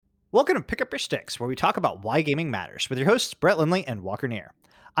Welcome to Pick Up Your Sticks, where we talk about why gaming matters, with your hosts Brett Lindley and Walker Neer.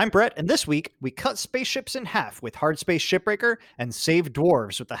 I'm Brett, and this week we cut spaceships in half with Hard Space Shipbreaker and save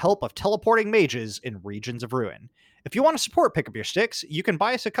dwarves with the help of teleporting mages in Regions of Ruin. If you want to support Pick Up Your Sticks, you can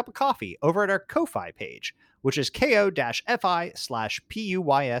buy us a cup of coffee over at our Ko-Fi page, which is ko-fi/PUYS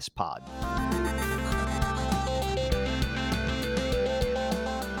pod.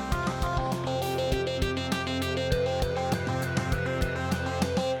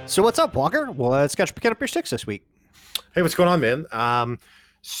 So what's up, Walker? Well, let's pick up your sticks this week. Hey, what's going on, man?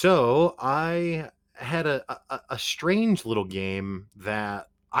 So I had a strange little game that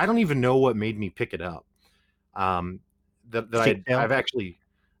I don't even know what made me pick it up. I'm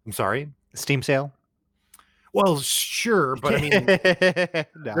sorry, Steam sale. Well, sure, but I mean,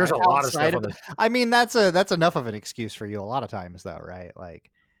 no, there's a lot of stuff on this. I mean, that's enough of an excuse for you a lot of times, though, right? Like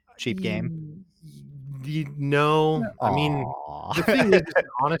cheap game. No, I mean, the thing is,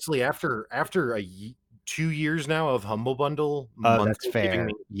 honestly, after 2 years now of Humble Bundle, that's fair.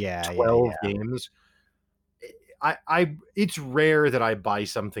 Yeah, 12 games. It's rare that I buy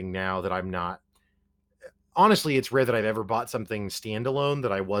something now that I'm not. Honestly, it's rare that I've ever bought something standalone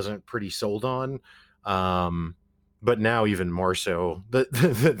that I wasn't pretty sold on. But now even more so,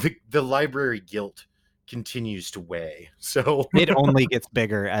 the library guilt continues to weigh. So it only gets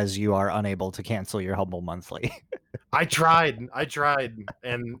bigger as you are unable to cancel your Humble monthly. I tried, and I tried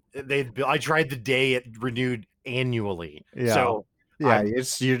the day it renewed annually. Yeah. So yeah,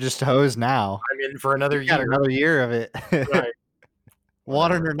 you're just hosed now. I'm in for another year. Another year of it. Right.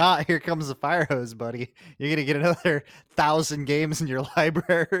 Want it or not, here comes the fire hose, buddy. You're gonna get another 1,000 games in your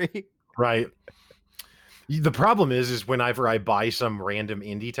library. Right. The problem is whenever I buy some random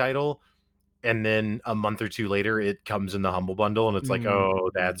indie title, and then a month or two later, it comes in the Humble Bundle, and it's like, oh,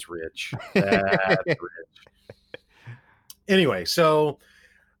 that's rich. That's rich. Anyway, so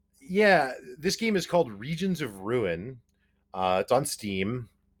yeah, this game is called Regions of Ruin. It's on Steam,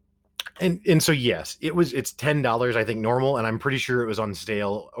 and so yes, it's $10, I think, normal, and I'm pretty sure it was on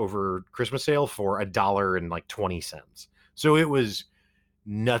sale over Christmas sale for $1.20. So it was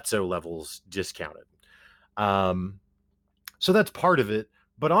nutso levels discounted. So that's part of it.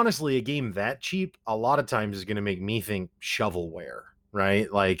 But honestly, a game that cheap a lot of times is going to make me think shovelware,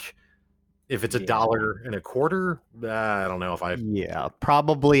 right? Like if it's $1.25, I don't know if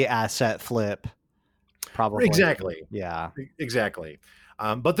probably asset flip. Probably. Exactly. Yeah, exactly.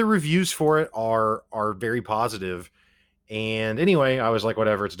 But the reviews for it are very positive. And anyway, I was like,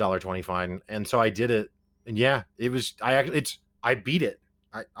 whatever, it's $1.20 fine. And so I did it. And yeah, I beat it.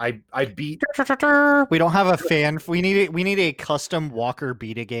 I beat. We don't have a fan. We need a custom Walker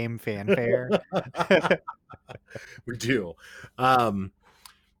beat a game fanfare. We do. But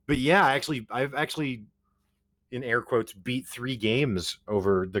yeah, I've actually in air quotes beat 3 games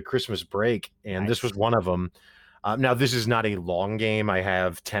over the Christmas break, and This was one of them. Now this is not a long game. I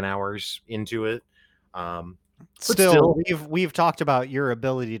have 10 hours into it. Still, we've talked about your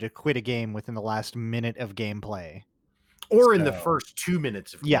ability to quit a game within the last minute of gameplay. Or in the first 2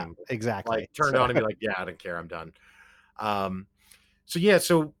 minutes of game. Yeah, exactly. Like turn it on and be like, yeah, I don't care, I'm done.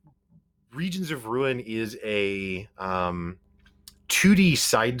 So Regions of Ruin is a 2D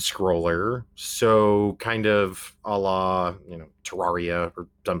side scroller, so kind of a la, Terraria or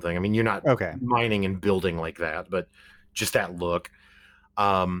something. I mean, you're not mining and building like that, but just that look.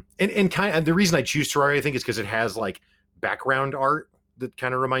 And kind of the reason I choose Terraria, I think, is because it has like background art that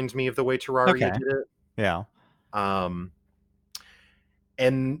kind of reminds me of the way Terraria did it. Yeah.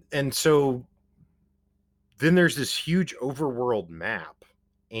 And so then there's this huge overworld map,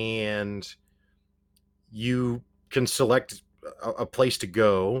 and you can select a place to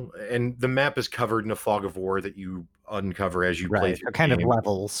go, and the map is covered in a fog of war that you uncover as you play through kind of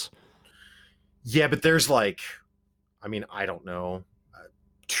levels. Yeah, but there's I don't know,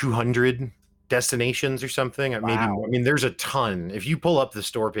 200 destinations or something. Wow. Maybe there's a ton. If you pull up the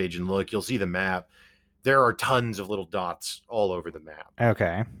store page and look, you'll see the map. There are tons of little dots all over the map.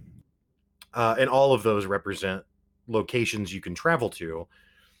 Okay. And all of those represent locations you can travel to.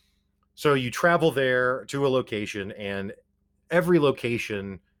 So you travel there to a location, and every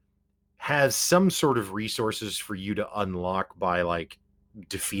location has some sort of resources for you to unlock by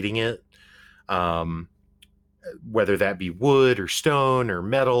defeating it. Whether that be wood or stone or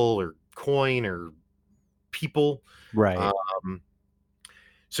metal or coin or people. Right.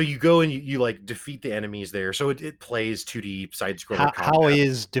 So you go and you defeat the enemies there. So it plays 2D side-scroller. How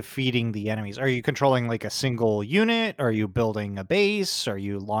is defeating the enemies? Are you controlling a single unit? Are you building a base? Are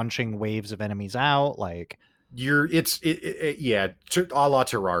you launching waves of enemies out? A la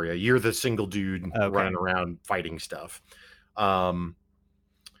Terraria. You're the single dude running around fighting stuff.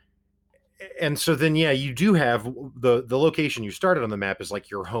 and so then yeah, you do have the location you started on the map is like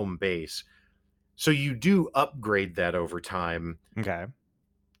your home base. So you do upgrade that over time. Okay.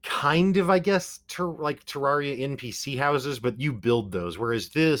 Kind of, I guess, like Terraria NPC houses, but you build those. Whereas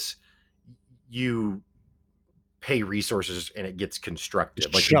this, you pay resources and it gets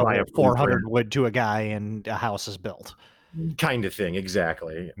constructed. Like you buy a Shovel 400 blueprint wood to a guy and a house is built. kind of thing,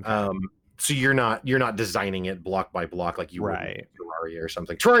 exactly. Okay. So you're not designing it block by block like you would in Right. Terraria or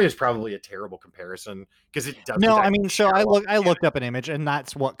something. Terraria is probably a terrible comparison because it doesn't No, I actually mean, so share a lot. I looked up an image, and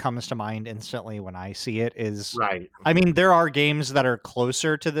that's what comes to mind instantly when I see it is, Right. I mean, there are games that are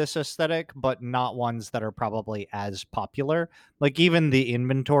closer to this aesthetic, but not ones that are probably as popular. Like even the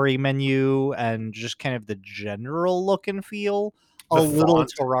inventory menu and just kind of the general look and feel, a The little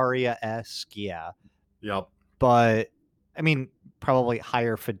font. Terraria-esque, yeah. Yep. But I mean, probably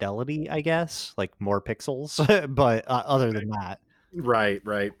higher fidelity, I guess, like more pixels. But other than that, Right.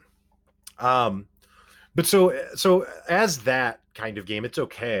 Right. Um, but so as that kind of game, it's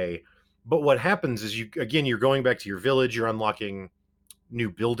okay. But what happens is you're going back to your village, you're unlocking new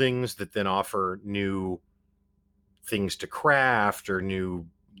buildings that then offer new things to craft or new,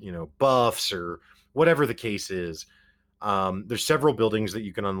 buffs or whatever the case is. There's several buildings that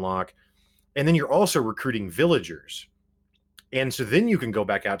you can unlock. And then you're also recruiting villagers. And so then you can go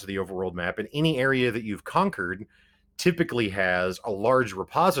back out to the overworld map, and any area that you've conquered typically has a large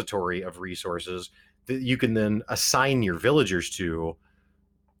repository of resources that you can then assign your villagers to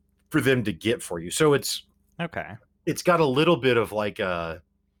for them to get for you. So okay. it's got a little bit of like a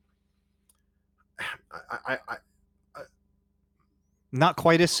I Not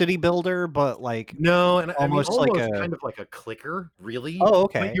quite a city builder, but like no, and I mean almost like almost a. kind of like a clicker, really. Oh,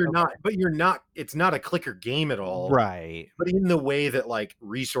 But okay. you're Okay. not. But you're not. It's not a clicker game at all. Right. But in the way that like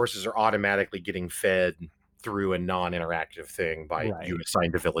resources are automatically getting fed through a non-interactive thing by you Right.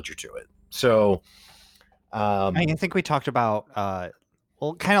 assigned a villager to it. So I think we talked about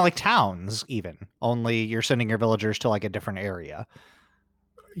well, kind of like towns even. Only you're sending your villagers to like a different area.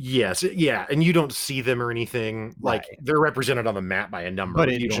 yes, yeah, and you don't see them or anything. Like Right. they're represented on the map by a number, But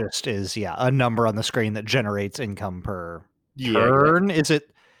but it you don't. just is, yeah, a number on the screen that generates income per Yeah, exactly. turn. Is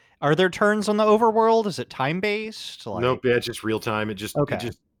it are there turns on the overworld? Is it time based? Nope, Like yeah, it's just real time. It okay.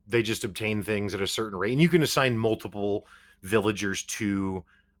 just they just obtain things at a certain rate, and you can assign multiple villagers to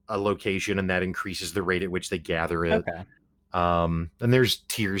a location, and that increases the rate at which they gather it. Okay. And there's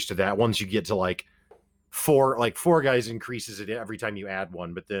tiers to that. Once you get to like four guys increases it every time you add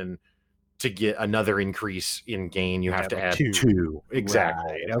one, but then to get another increase in gain, you have to like add two. two.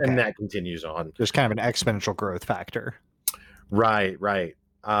 Exactly. Right. And Okay. that continues on. There's kind of an exponential growth factor. Right, right.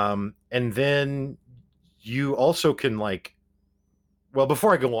 And then you also can like, well,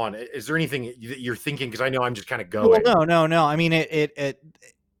 before I go on, is there anything that you're thinking? Because I know I'm just kind of Well, going. no. I mean,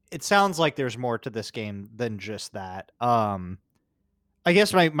 it sounds like there's more to this game than just that. I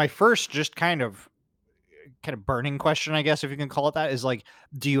guess my first just kind of burning question, I guess if you can call it that, is like,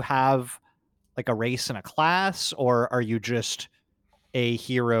 do you have like a race and a class, or are you just a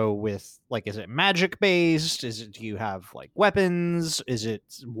hero with like, is it magic based? Is it, do you have like weapons? Is it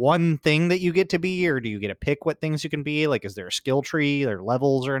one thing that you get to be, or do you get to pick what things you can be? Like, is there a skill tree or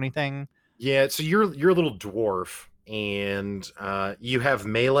levels or anything? Yeah, so you're a little dwarf, and you have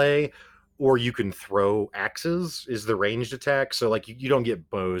melee, or you can throw axes. Is the ranged attack? So like you don't get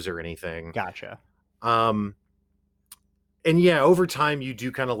bows or anything. Gotcha. Um, and yeah, over time you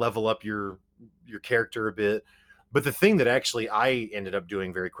do kind of level up your character a bit. But the thing that actually I ended up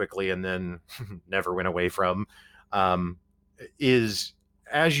doing very quickly and then never went away from um, is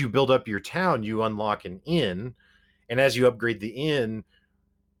as you build up your town, you unlock an inn, and as you upgrade the inn,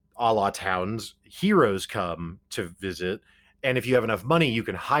 a la towns, heroes come to visit, and if you have enough money, you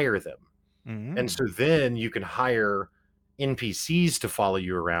can hire them. And Mm. so then you can hire NPCs to follow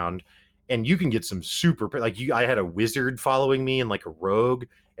you around, and you can get some super like you. I had a wizard following me and like a rogue,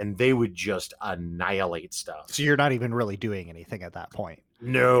 and they would just annihilate stuff. So you're not even really doing anything at that point.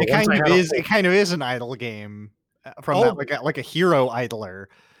 No, It once kind I of had a is. full, It kind of is an idle game from that, oh, like a hero idler.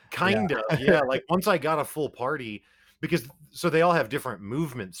 Yeah. kind of, yeah. Like once I got a full party, because so they all have different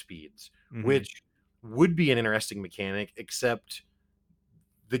movement speeds, Mhm. which would be an interesting mechanic, except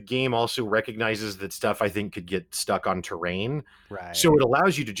the game also recognizes that stuff I think could get stuck on terrain. So Right. it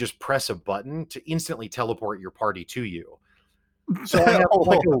allows you to just press a button to instantly teleport your party to you. So I have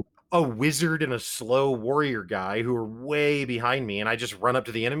like Oh, a wizard and a slow warrior guy who are way behind me, and I just run up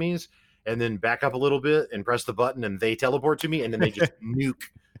to the enemies and then back up a little bit and press the button, and they teleport to me, and then they just nuke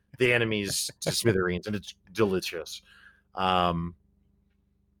the enemies to smithereens, and it's delicious. Um,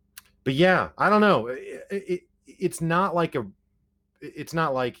 but yeah, I don't know. It's not like it's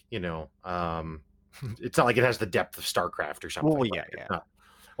not like, it's not like it has the depth of StarCraft or something. Well, Like, yeah, it's yeah. not,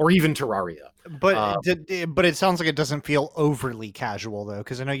 or even Terraria. But Um, but it sounds like it doesn't feel overly casual though,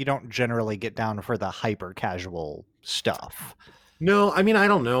 because I know you don't generally get down for the hyper casual stuff. no, I mean, I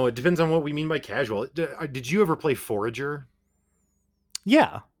don't know. It depends on what we mean by casual. Did you ever play Forager?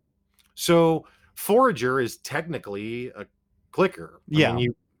 Yeah, So Forager is technically a clicker. I mean, yeah,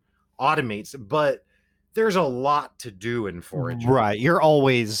 you automates, but there's a lot to do in Forager. right. You're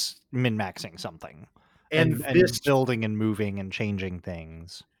always min-maxing something And this, and building and moving and changing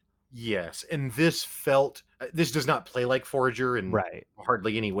things. yes, and this felt, this does not play like Forager in Right.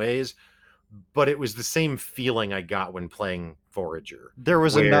 hardly any ways, but it was the same feeling I got when playing Forager, There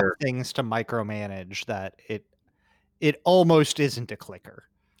was enough where, things to micromanage that it almost isn't a clicker.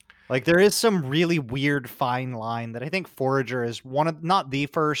 Like there is some really weird fine line that I think Forager is one of not the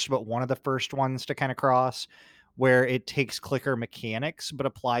first, but one of the first ones to kind of cross, where it takes clicker mechanics but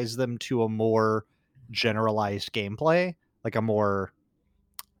applies them to a more generalized gameplay, like a more,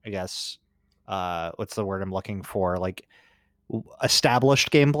 I guess, what's the word I'm looking for? Like established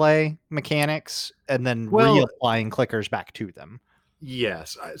gameplay mechanics, and then well, reapplying clickers back to them.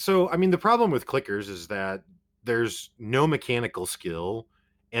 yes. So, I mean, the problem with clickers is that there's no mechanical skill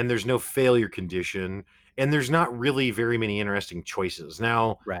and there's no failure condition and there's not really very many interesting choices.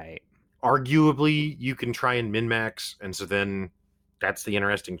 Now, Right. arguably, you can try and min max, and so then that's the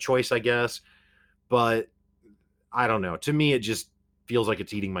interesting choice, I guess. But I don't know. To me, it just feels like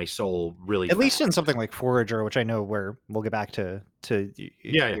it's eating my soul really At least fast. in something like Forager, which I know where we'll get back to Yeah,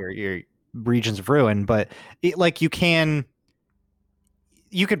 yeah. your regions of ruin, but like you could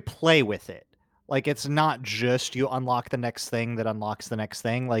play with it. Like it's not just you unlock the next thing that unlocks the next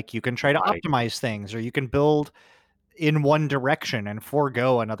thing. Like you can try to Right. optimize things, or you can build in one direction and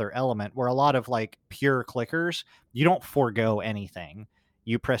forego another element. Where a lot of like pure clickers, you don't forego anything.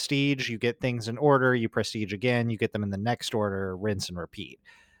 You prestige, you get things in order, you prestige again, you get them in the next order, rinse and repeat.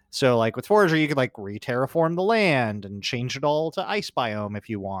 So like with Forager, you could like re-terraform the land and change it all to ice biome if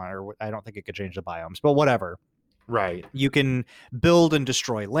you want, or I don't think it could change the biomes, but whatever. Right. You can build and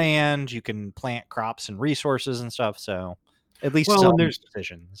destroy land, you can plant crops and resources and stuff, so at least Well, and some there's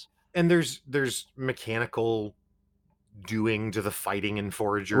decisions. there's mechanical doing to the fighting in Right,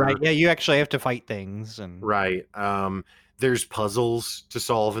 Forager. yeah, you actually have to fight things and Right. There's puzzles to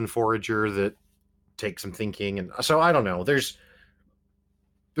solve in Forager that take some thinking, and so I don't know. There's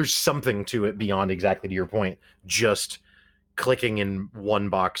something to it beyond exactly to your point. Just clicking in one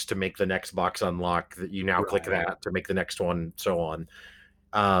box to make the next box unlock. That you now click right. that to make the next one, so on.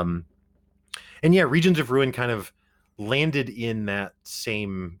 Um, and yeah, Regions of Ruin kind of landed in that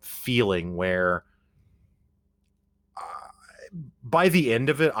same feeling where by the end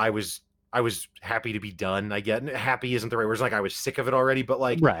of it, I was happy to be done. I get happy isn't the right word. It's like I was sick of it already, but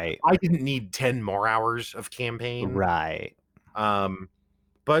like Right. I didn't need 10 more hours of campaign. Right. Um,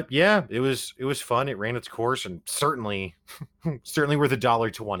 but yeah, it was fun. It ran its course and certainly worth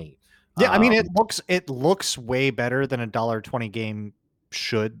 $1.20. Yeah, I mean Um, it looks way better than a $1.20 game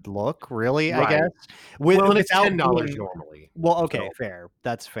should look, really, I guess. right. Well, and it's Without $10 being normally. well, okay, So fair.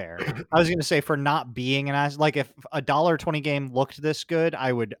 That's fair. I was gonna say for not being an ass like if a $1.20 game looked this good,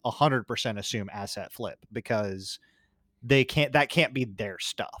 I would 100% assume asset flip because that can't be their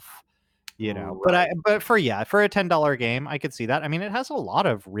stuff, you know. right. But for yeah, for a $10 game, I could see that. I mean, it has a lot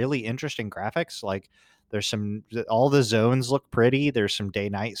of really interesting graphics. Like there's some all the zones look pretty. There's some day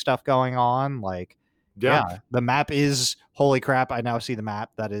night stuff going on. Like Yeah. yeah, the map is holy crap. I now see the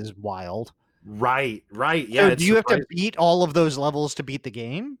map. That is wild. Right. Right. Yeah, So do it's you have to surprising. beat all of those levels to beat the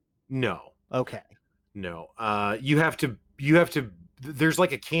game? No. Okay. No. You have to there's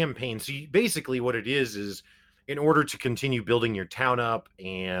like a campaign. So basically what it is in order to continue building your town up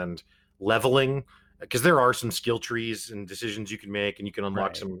and leveling, because there are some skill trees and decisions you can make, and you can unlock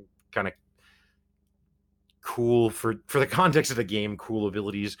Right. some kind of cool, for the context of the game, cool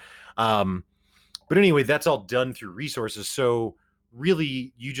abilities. Um but anyway, that's all done through resources. So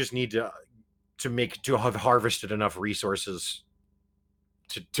really you just need to have harvested enough resources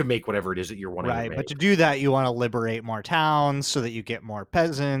to make whatever it is that you're wanting to Right. But make. to do that, you want to liberate more towns so that you get more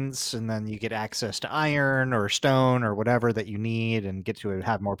peasants and then you get access to iron or stone or whatever that you need and get to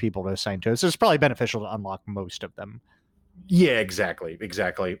have more people to assign to it. So it's probably beneficial to unlock most of them. Yeah, exactly,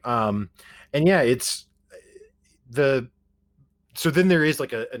 exactly. And yeah, it's the so then there is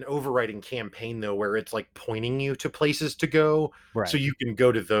like an overriding campaign though, where it's like pointing you to places to go, so Right. you can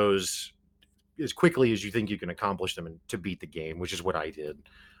go to those as quickly as you think you can accomplish them and to beat the game, which is what I did.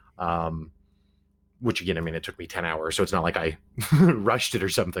 Um, which again, I mean, it took me 10 hours, so it's not like I rushed it or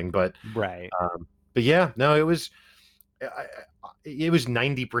something, Right. but yeah, no, it was. it was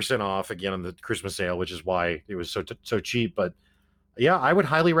 90% off again on the Christmas sale, which is why it was so cheap. But yeah, I would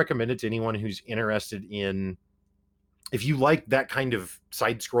highly recommend it to anyone who's interested in, if you like that kind of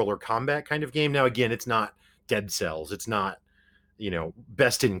side scroller combat kind of game. Now, again, it's not Dead Cells. It's not,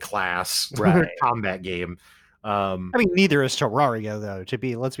 best in class Right. combat game. I mean, neither is Terraria, though.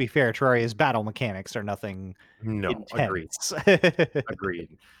 Let's be fair, Terraria's battle mechanics are nothing No, agreed. intense.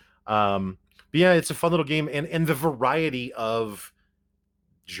 Agreed. But yeah, it's a fun little game, and the variety of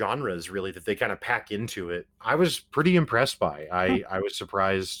genres really that they kind of pack into it, I was pretty impressed by. I was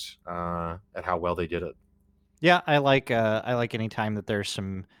surprised at how well they did it. Yeah, I like any time that there's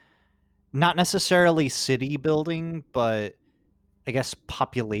some, not necessarily city building, but I guess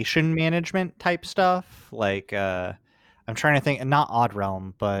population management type stuff. Like I'm trying to think, not Odd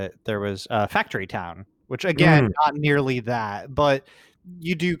Realm, but there was Factory Town, which again, not nearly that, but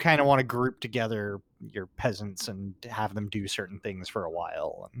you do kind of want to group together your peasants and have them do certain things for a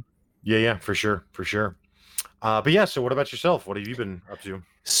while. And Yeah, for sure. But yeah, so what about yourself? What have you been up to?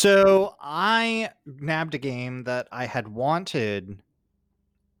 so I nabbed a game that I had wanted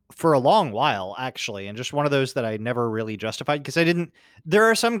for a long while, actually, and just one of those that I never really justified because I didn't. There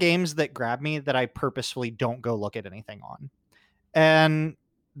are some games that grab me that I purposefully don't go look at anything on. And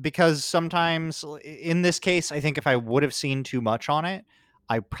because sometimes, in this case, I think if I would have seen too much on it,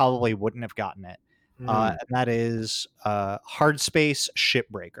 I probably wouldn't have gotten it. And that is Hard Space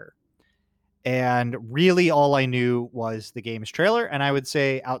Shipbreaker. And really, all I knew was the game's trailer. And I would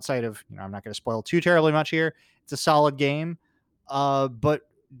say, outside of, I'm not going to spoil too terribly much here, it's a solid game. But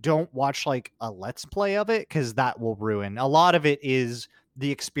don't watch like a let's play of it because that will ruin. A lot of it is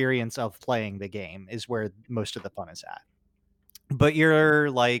the experience of playing the game, is where most of the fun is at. But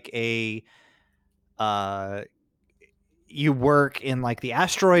you're like you work in like the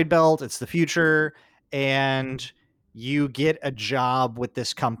asteroid belt, it's the future, and you get a job with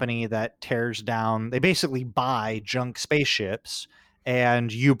this company that tears down, they basically buy junk spaceships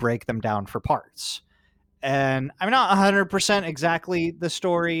and you break them down for parts. And I'm not 100% exactly the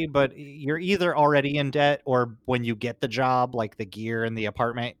story, but you're either already in debt, or when you get the job, like the gear in the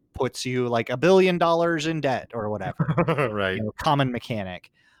apartment puts you like $1 billion in debt or whatever. Right. Common mechanic.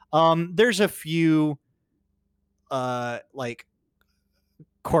 There's a few like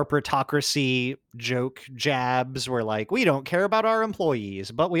corporatocracy joke jabs where like, we don't care about our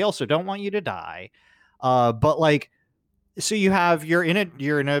employees, but we also don't want you to die. But like, so you're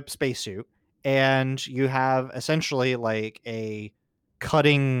in a spacesuit, and you have essentially like a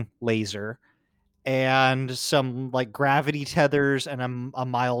cutting laser and some like gravity tethers and a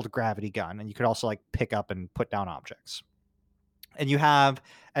mild gravity gun, and you could also like pick up and put down objects. And you have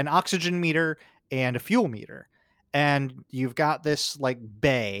an oxygen meter and a fuel meter, and you've got this like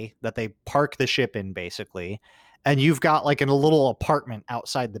bay that they park the ship in, basically, and you've got like a little apartment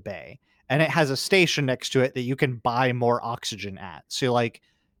outside the bay, and it has a station next to it that you can buy more oxygen at. So like,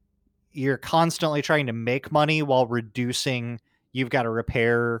 you're constantly trying to make money while reducing. You've got to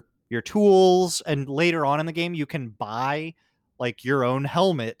repair your tools, and later on in the game you can buy like your own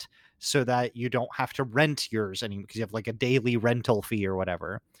helmet so that you don't have to rent yours anymore, because you have like a daily rental fee or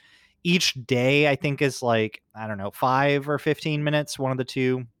whatever. Each day I think is like, I don't know, 5 or 15 minutes, one of the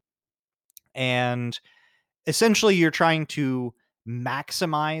two. And essentially you're trying to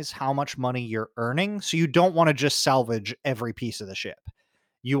maximize how much money you're earning, so you don't want to just salvage every piece of the ship.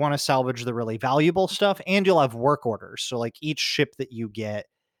 You want to salvage the really valuable stuff, and you'll have work orders. So like, each ship that you get,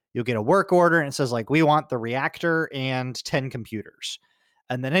 you'll get a work order, and it says like, we want the reactor and 10 computers.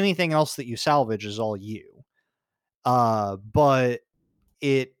 And then anything else that you salvage is all you. But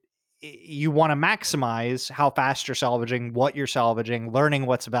you want to maximize how fast you're salvaging, what you're salvaging, learning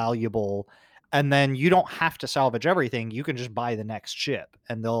what's valuable. And then you don't have to salvage everything. You can just buy the next ship,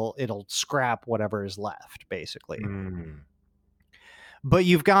 and it'll scrap whatever is left, basically. But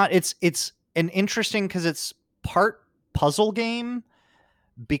you've got, it's an interesting, because it's part puzzle game,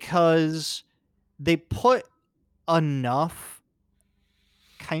 because they put enough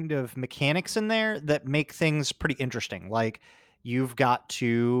kind of mechanics in there that make things pretty interesting. Like, sometimes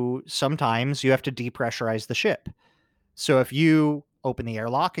you have to depressurize the ship. So if you open the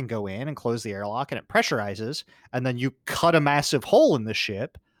airlock and go in and close the airlock and it pressurizes, and then you cut a massive hole in the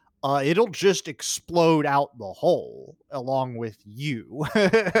ship, it'll just explode out the hole along with you.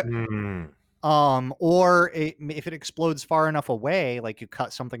 Or if it explodes far enough away, like you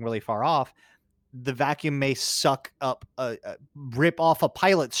cut something really far off, the vacuum may suck up, rip off a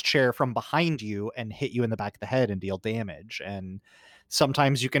pilot's chair from behind you and hit you in the back of the head and deal damage. And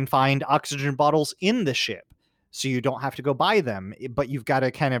sometimes you can find oxygen bottles in the ship, so you don't have to go buy them, but you've got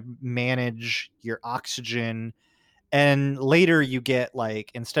to kind of manage your oxygen And later you get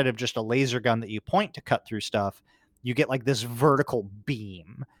like, instead of just a laser gun that you point to cut through stuff, you get like this vertical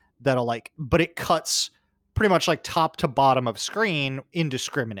beam that'll like, but it cuts pretty much like top to bottom of screen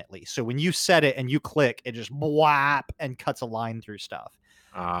indiscriminately. So when you set it and you click, it just whap and cuts a line through stuff.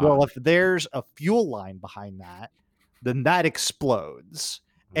 Well, if there's a fuel line behind that, then that explodes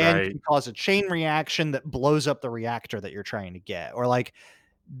and Right. can cause a chain reaction that blows up the reactor that you're trying to get. Or like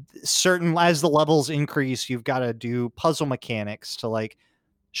certain, as the levels increase, you've got to do puzzle mechanics to like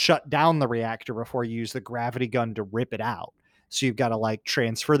shut down the reactor before you use the gravity gun to rip it out. So you've got to like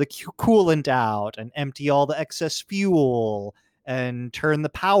transfer the coolant out and empty all the excess fuel and turn the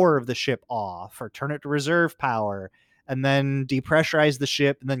power of the ship off or turn it to reserve power and then depressurize the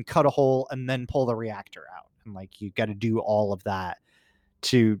ship and then cut a hole and then pull the reactor out. And like you've got to do all of that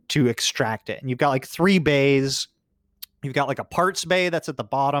to extract it. And you've got like 3 bays. You've got like a parts bay that's at the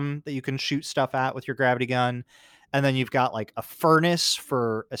bottom that you can shoot stuff at with your gravity gun. And then you've got like a furnace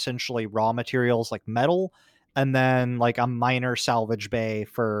for essentially raw materials like metal. And then like a minor salvage bay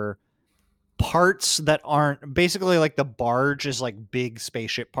for parts that aren't, basically like the barge is like big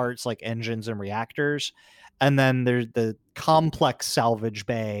spaceship parts like engines and reactors. And then there's the complex salvage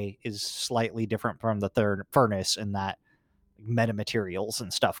bay is slightly different from the third furnace in that metamaterials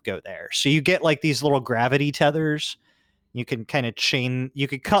and stuff go there. So you get like these little gravity tethers. You can kind of chain, you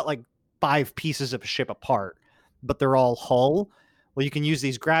could cut like 5 pieces of a ship apart, but they're all hull. Well, you can use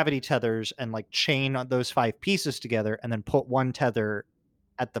these gravity tethers and like chain those 5 pieces together and then put one tether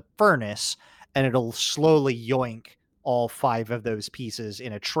at the furnace and it'll slowly yoink all 5 of those pieces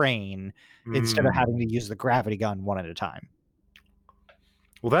in a train instead of having to use the gravity gun one at a time.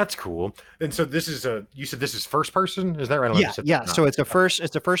 Well, that's cool. And so this is you said this is first person? Is that right? Yeah. So it's a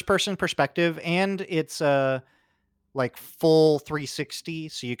first person perspective and it's like full 360.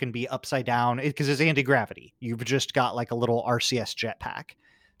 So you can be upside down because it's anti-gravity. You've just got like a little RCS jetpack.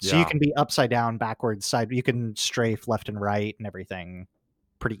 So you can be upside down, backwards, side. You can strafe left and right and everything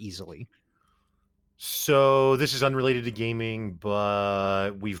pretty easily. So this is unrelated to gaming,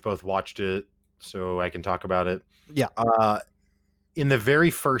 but we've both watched it, so I can talk about it. Yeah. In the very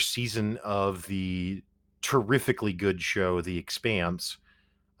first season of the terrifically good show, The Expanse,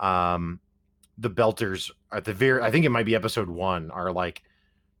 the Belters at the very, I think it might be episode 1, are like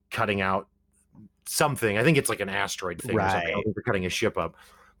cutting out something. I think it's like an asteroid thing or something. They're cutting a ship up.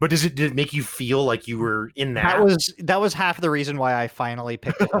 But did it make you feel like you were in that? That was half the reason why I finally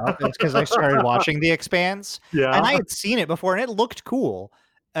picked it up. It's because I started watching The Expanse. Yeah. And I had seen it before and it looked cool.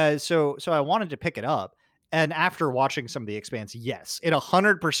 So I wanted to pick it up. And after watching some of The Expanse, yes, it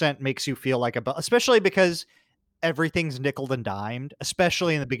 100% makes you feel like especially because everything's nickeled and dimed,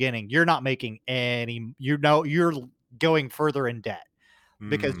 especially in the beginning. You're not making any, you're going further in debt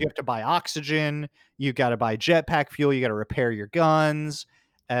because you have to buy oxygen. You got to buy jetpack fuel. You got to repair your guns.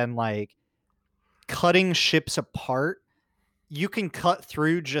 And like cutting ships apart, you can cut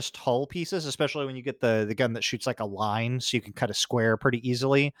through just hull pieces, especially when you get the gun that shoots like a line, so you can cut a square pretty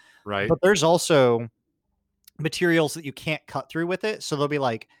easily. Right. But there's also materials that you can't cut through with it. So there'll be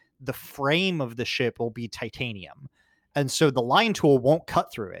like the frame of the ship will be titanium. And so the line tool won't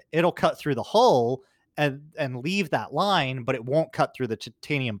cut through it. It'll cut through the hull and leave that line, but it won't cut through the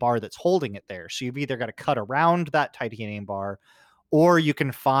titanium bar that's holding it there. So you've either got to cut around that titanium bar, or you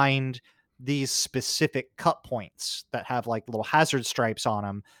can find these specific cut points that have like little hazard stripes on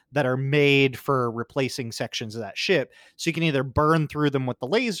them that are made for replacing sections of that ship. So you can either burn through them with the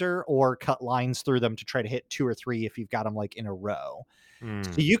laser or cut lines through them to try to hit 2 or 3 if you've got them like in a row.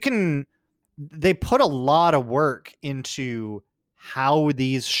 So they put a lot of work into how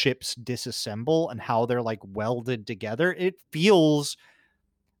these ships disassemble and how they're like welded together. It feels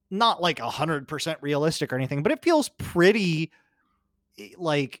not like 100% realistic or anything, but it feels pretty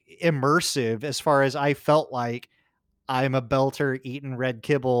like immersive as far as I felt like I'm a belter eating red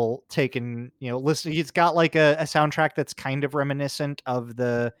kibble, taking, listening. It's got like a soundtrack that's kind of reminiscent of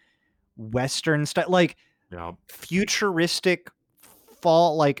the Western style, like futuristic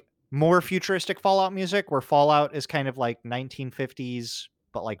like more futuristic Fallout music, where Fallout is kind of like 1950s,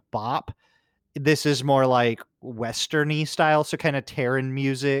 but like bop. This is more like Western-y style. So kind of Terran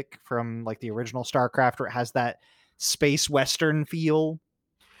music from like the original StarCraft, where it has that space Western feel.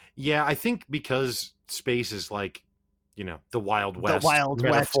 Yeah, I think because space is like, the Wild West,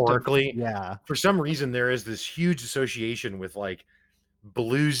 metaphorically. Yeah. For some reason, there is this huge association with like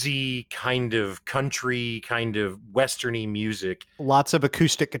bluesy kind of country, kind of Westerny music. Lots of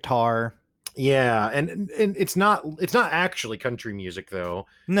acoustic guitar. Yeah, and it's not actually country music though.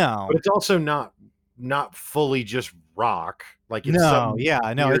 No, but it's also not fully just rock. Like it's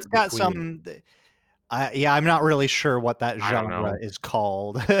it's got some. Yeah, I'm not really sure what that I don't genre know. is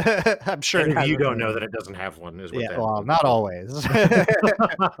called. I'm sure And it if has you a don't know name. that it doesn't have one is what Yeah, that well, is. not always.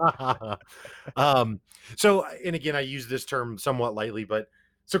 um, so, and again, I use this term somewhat lightly, but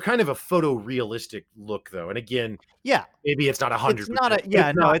so kind of a photorealistic look, though. And again, Yeah, maybe it's not it's not 100%, a but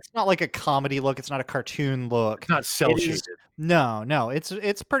yeah, no, it's not like a comedy look, it's not a cartoon look. it's not cell It is shaded. no, no, it's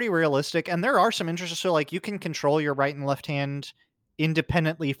pretty realistic, and there are some interesting so, like, you can control your right and left hand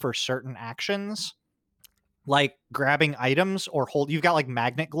independently for certain actions, like grabbing items or you've got, like,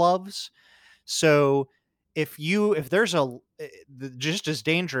 magnet gloves. So if there's just as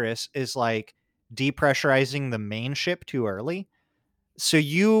dangerous is like depressurizing the main ship too early. So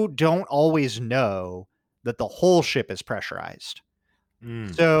you don't always know that the whole ship is pressurized.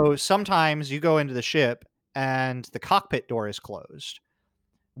 Mm. So sometimes you go into the ship and the cockpit door is closed.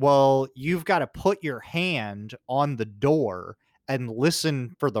 Well, you've got to put your hand on the door and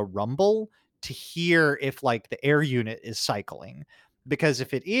listen for the rumble to hear if like the air unit is cycling. Because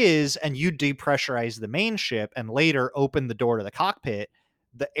if it is, and you depressurize the main ship and later open the door to the cockpit,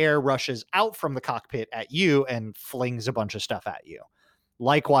 the air rushes out from the cockpit at you and flings a bunch of stuff at you.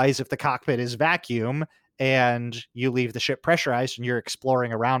 Likewise, if the cockpit is vacuum and you leave the ship pressurized and you're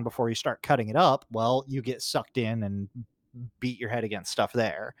exploring around before you start cutting it up, well, you get sucked in and beat your head against stuff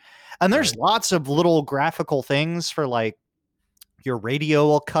there. And there's Right. lots of little graphical things for like your radio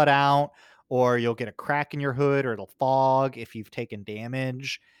will cut out or you'll get a crack in your hood or it'll fog if you've taken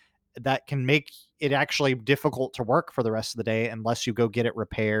damage that can make it actually difficult to work for the rest of the day unless you go get it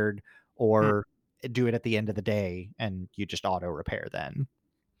repaired Hmm. or do it at the end of the day and you just auto repair then.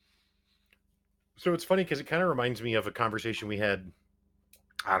 So it's funny because it kind of reminds me of a conversation we had,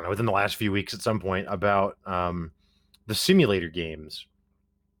 I don't know, within the last few weeks at some point about the simulator games.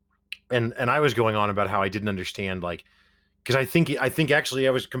 And I was going on about how I didn't understand, like, because I think actually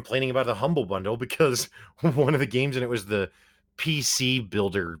I was complaining about the Humble Bundle because one of the games in it was the PC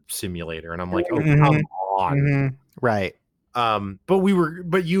Builder Simulator, and I'm like, oh come Mhm, on. mhm, right.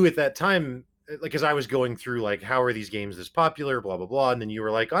 But you at that time, like, as I was going through, like, how are these games this popular, blah blah blah, and then you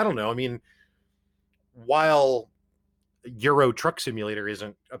were like, I don't know. I mean, while Euro Truck Simulator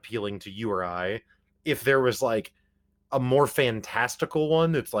isn't appealing to you or I, if there was like a more fantastical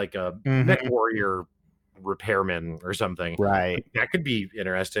one that's like a Mech Mhm, Warrior repairman or something, right. that could be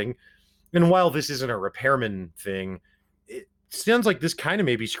interesting. And while this isn't a repairman thing, it sounds like this kind of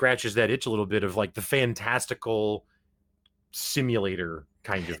maybe scratches that itch a little bit of like the fantastical simulator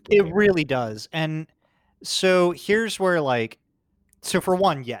kind of It game. really does, and so here's where, like so for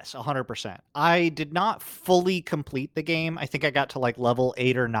one, yes, 100%. I did not fully complete the game. I think I got to, like, level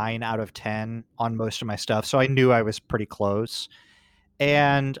 8 or 9 out of 10 on most of my stuff, so I knew I was pretty close,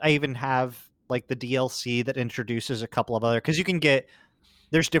 and I even have, like, the DLC that introduces a couple of other because you can get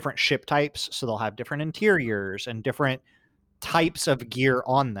there's different ship types, so they'll have different interiors and different types of gear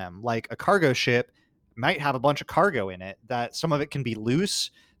on them. Like a cargo ship might have a bunch of cargo in it that some of it can be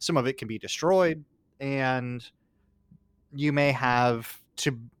loose, some of it can be destroyed, and you may have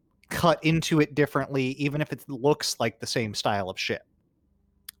to cut into it differently, even if it looks like the same style of ship.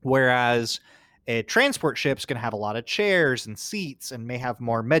 Whereas a transport ship's going to have a lot of chairs and seats and may have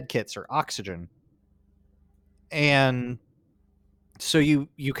more med kits or oxygen. And so you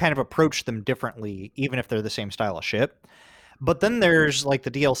kind of approach them differently, even if they're the same style of ship. But then there's like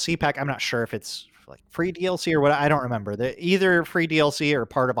the DLC pack. I'm not sure if it's like free DLC or what. I don't remember. Either free DLC or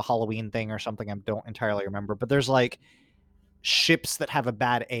part of a Halloween thing or something. I don't entirely remember. But there's like ships that have a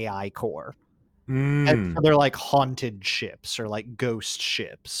bad AI core. And Mm. so they're like haunted ships or like ghost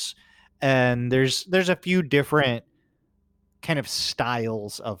ships. And there's a few different kind of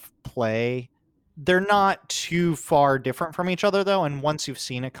styles of play. They're not too far different from each other though, and once you've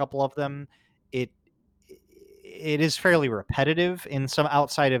seen a couple of them, it it is fairly repetitive in some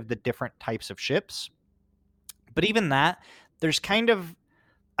outside of the different types of ships. But even that, there's kind of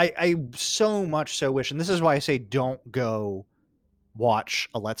I so much so wish, and this is why I say don't go watch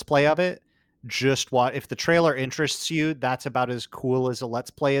a let's play of it. Just watch if the trailer interests you, that's about as cool as a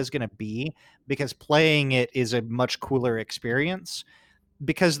let's play is going to be because playing it is a much cooler experience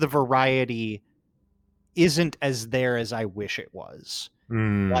because the variety isn't as there as I wish it was.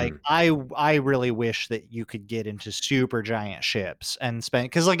 Like, Mm. I really wish that you could get into super giant ships and spend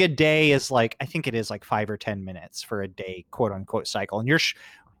because like, a day is, like I think it is, like, 5 or 10 minutes for a day, quote, unquote, cycle, and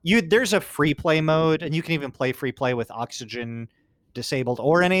you there's a free play mode, and you can even play free play with oxygen disabled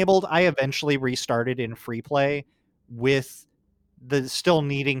or enabled. I eventually restarted in free play with the still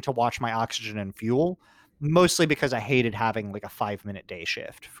needing to watch my oxygen and fuel, mostly because I hated having like a 5-minute day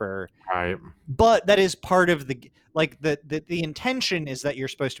shift for. Right. But that is part of the intention is that you're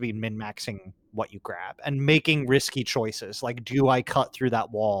supposed to be min-maxing what you grab and making risky choices. Like, do I cut through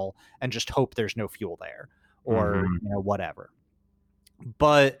that wall and just hope there's no fuel there, or whatever.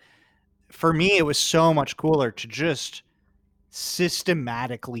 But for me, it was so much cooler to just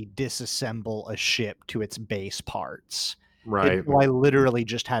systematically disassemble a ship to its base parts. Right. I literally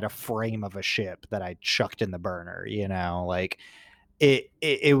just had a frame of a ship that I chucked in the burner, like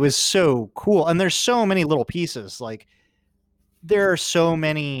it was so cool. And there's so many little pieces. Like, there are so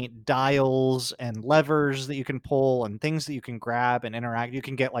many dials and levers that you can pull and things that you can grab and interact. You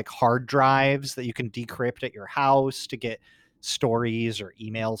can get like hard drives that you can decrypt at your house to get stories or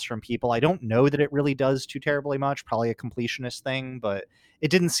emails from people. I don't know that it really does too terribly much, probably a completionist thing, but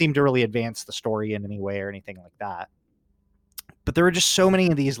it didn't seem to really advance the story in any way or anything like that. But there were just so many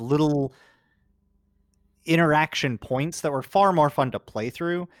of these little interaction points that were far more fun to play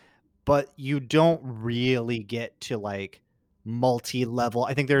through, but you don't really get to like multi-level.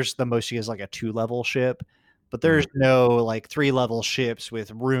 I think there's the most you is like a 2-level ship, but there's no like 3-level ships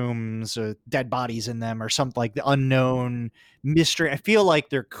with rooms or dead bodies in them or something like the unknown mystery. I feel like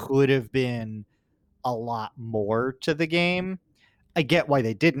there could have been a lot more to the game. I get why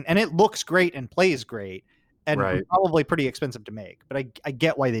they didn't, and it looks great and plays great and Right. probably pretty expensive to make, but I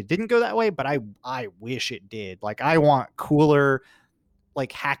get why they didn't go that way, but I wish it did. Like, I want cooler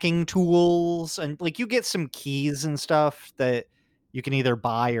like hacking tools, and like you get some keys and stuff that you can either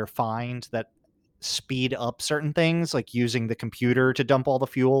buy or find that speed up certain things, like using the computer to dump all the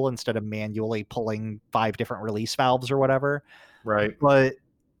fuel instead of manually pulling 5 different release valves or whatever. Right. But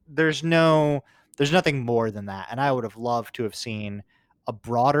there's nothing more than that. And I would have loved to have seen a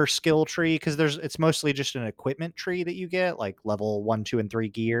broader skill tree, because it's mostly just an equipment tree that you get, like level 1, 2, and 3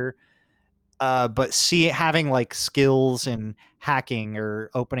 gear. But having like skills in hacking or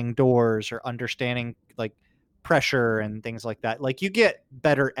opening doors or understanding like pressure and things like that. Like, you get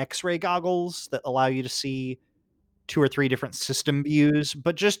better X-ray goggles that allow you to see 2 or 3 different system views,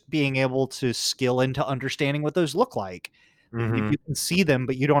 but just being able to skill into understanding what those look like. You can see them,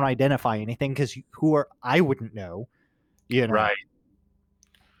 but you don't identify anything because I wouldn't know, Right.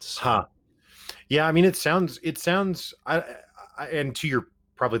 Huh. Yeah, I mean, it sounds and to your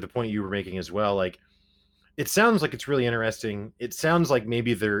probably the point you were making as well, like, it sounds like it's really interesting. It sounds like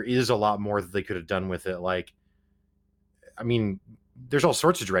maybe there is a lot more that they could have done with it. Like, I mean, there's all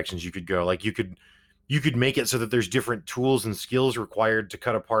sorts of directions you could go. Like, you could make it so that there's different tools and skills required to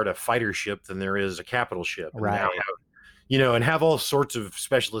cut apart a fighter ship than there is a capital ship. And Right. now and have all sorts of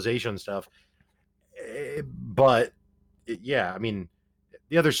specialization stuff. But yeah, I mean,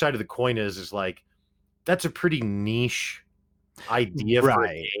 the other side of the coin is like, that's a pretty niche idea for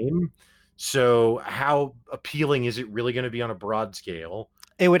a game. So how appealing is it really going to be on a broad scale?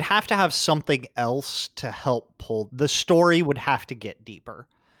 It would have to have something else to help pull. The story would have to get deeper.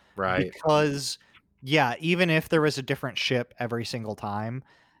 Right. Because, yeah, even if there was a different ship every single time,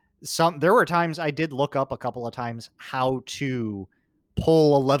 there were times I did look up a couple of times how to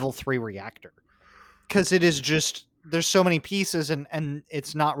pull a level 3 reactor. Because it is just, there's so many pieces and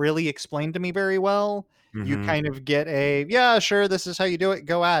it's not really explained to me very well. You kind of get yeah, sure, this is how you do it,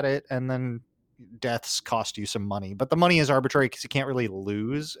 go at it, and then deaths cost you some money. But the money is arbitrary because you can't really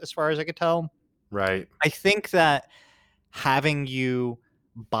lose, as far as I could tell. Right. I think that having you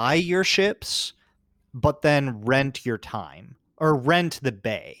buy your ships, but then rent your time or rent the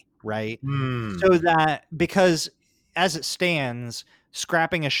bay, right? So that, because as it stands,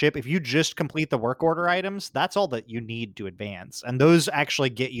 scrapping a ship, if you just complete the work order items, that's all that you need to advance. And those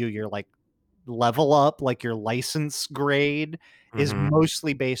actually get you your like level up, like your license grade is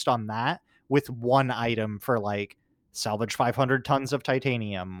mostly based on that, with one item for like salvage 500 tons of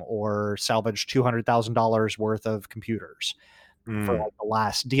titanium or salvage $200,000 worth of computers for like the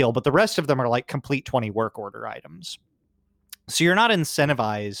last deal. But the rest of them are like complete 20 work order items. So you're not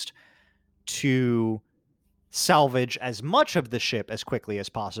incentivized to salvage as much of the ship as quickly as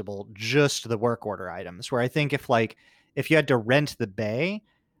possible, just the work order items. Where I think if you had to rent the bay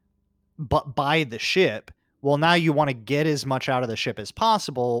but buy the ship, well, now you want to get as much out of the ship as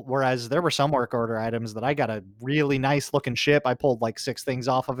possible. Whereas there were some work order items that I got a really nice looking ship, I pulled like 6 things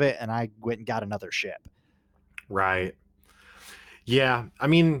off of it, and I went and got another ship. Right. Yeah, I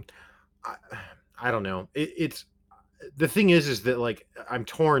mean, I don't know. It's the thing is that like, I'm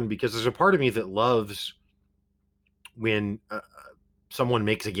torn because there's a part of me that loves when someone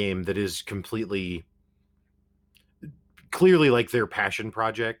makes a game that is completely clearly like their passion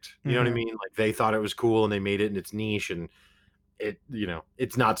project. You know what I mean? Like, they thought it was cool and they made it and it's niche, and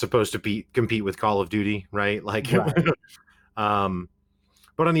it's not supposed to compete with Call of Duty, right? Like, Right. um,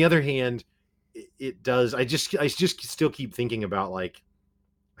 but on the other hand, it does. I just still keep thinking about like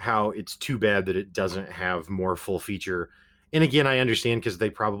how it's too bad that it doesn't have more full feature. And again, I understand because they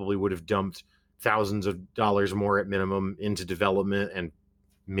probably would have dumped thousands of dollars more at minimum into development, and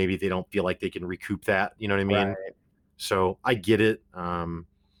maybe they don't feel like they can recoup that. You know what I mean? Right. So I get it.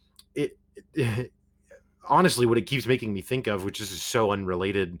 It, it honestly, what it keeps making me think of, which is so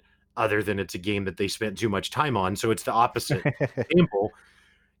unrelated, other than it's a game that they spent too much time on. So it's the opposite example.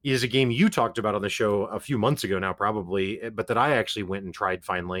 Is a game you talked about on the show a few months ago now, probably, but that I actually went and tried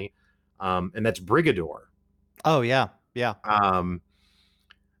finally, and that's Brigador. Oh yeah. Yeah. Um,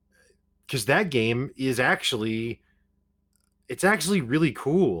 because that game is actually it's actually really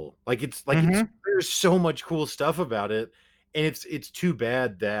cool. It's Hmm. there's so much cool stuff about it, and it's too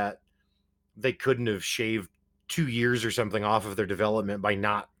bad that they couldn't have shaved 2 years or something off of their development by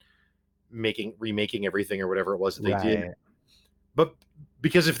not making remaking everything or whatever it was that they did. Right. But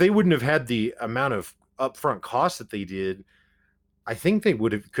because if they wouldn't have had the amount of upfront costs that they did, I think they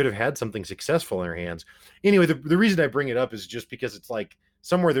could have had something successful in their hands. Anyway, the reason I bring it up is just because it's like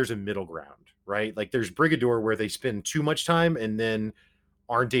somewhere there's a middle ground, right? Like there's Brigador where they spend too much time and then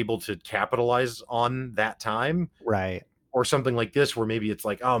aren't able to capitalize on that time, Right. or something like this where maybe it's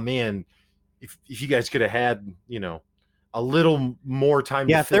like, oh man, if you guys could have had, a little more time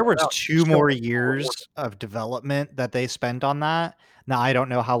to Yeah, if fill there it was out, 2 there's so more much more work. years of development that they spent on that. Now, I don't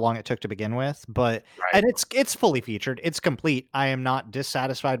know how long it took to begin with, but Right. and it's fully featured, it's complete. I am not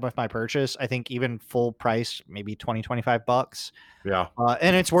dissatisfied with my purchase. I think even full price, maybe 25 bucks, Yeah.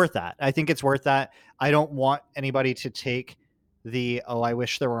 and it's worth that. I think it's worth that. I don't want anybody to take the, "Oh, I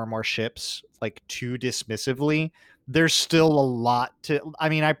wish there were more ships," like, too dismissively. There's still a lot to I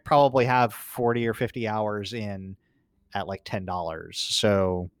mean, I probably have 40 or 50 hours in at, like, $10,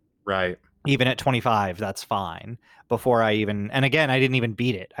 so Right. even at 25, that's fine. Before I even and again, I didn't even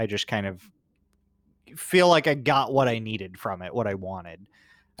beat it. I just kind of feel like I got what I needed from it, what I wanted.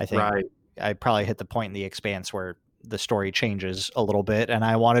 I think Right. I probably hit the point in the expanse where the story changes a little bit, and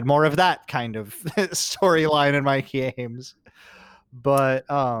I wanted more of that kind of storyline in my games. But,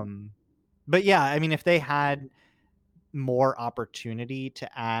 but yeah, I mean, if they had more opportunity to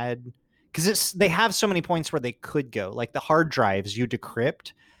add, because they have so many points where they could go, like the hard drives you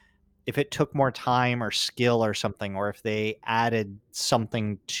decrypt, if it took more time or skill or something, or if they added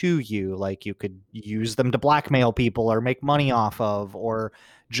something to you, like you could use them to blackmail people or make money off of, or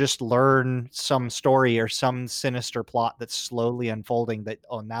just learn some story or some sinister plot that's slowly unfolding that,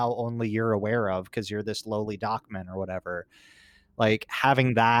 oh, now only you're aware of because you're this lowly dockman or whatever. Like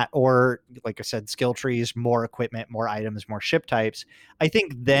having that, or like I said, skill trees, more equipment, more items, more ship types, I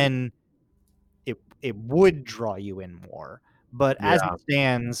think then it would draw you in more. But as it Yeah.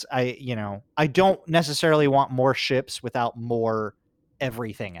 stands, I don't necessarily want more ships without more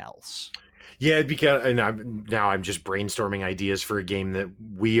everything else. Yeah, because and now I'm just brainstorming ideas for a game that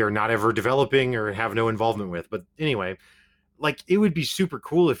we are not ever developing or have no involvement with. But anyway, like it would be super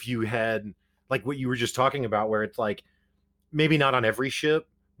cool if you had like what you were just talking about, where it's like maybe not on every ship,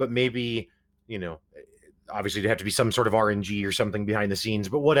 but maybe, you know, obviously it'd have to be some sort of RNG or something behind the scenes,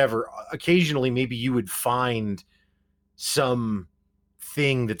 but whatever. Occasionally, maybe you would find some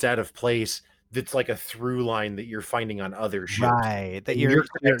thing that's out of place that's like a through line that you're finding on other ships, Right, that and you're you're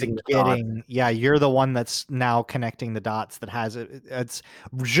you're connecting the dots. getting, yeah, you're the one that's now connecting the dots that has it. It's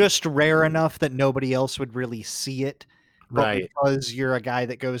just rare enough that nobody else would really see it, but Right, because you're a guy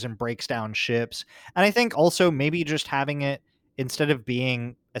that goes and breaks down ships. And I think also maybe just having it, instead of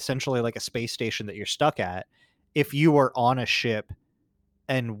being essentially like a space station that you're stuck at, if you were on a ship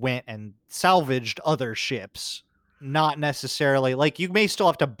and went and salvaged other ships. Not necessarily like you may still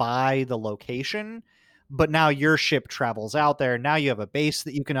have to buy the location, but now your ship travels out there. Now you have a base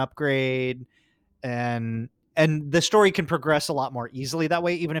that you can upgrade, and the story can progress a lot more easily that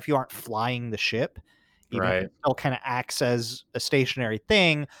way, even if you aren't flying the ship, even if right, it still kind of acts as a stationary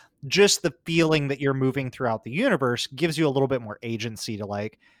thing. Just the feeling that you're moving throughout the universe gives you a little bit more agency to,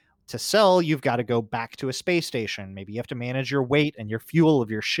 like, to sell, you've got to go back to a space station. Maybe you have to manage your weight and your fuel of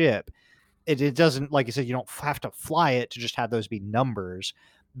your ship. It doesn't, like you said, you don't have to fly it to just have those be numbers.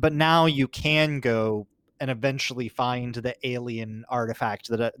 But now you can go and eventually find the alien artifact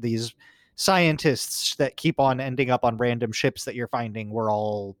that these scientists that keep on ending up on random ships that you're finding were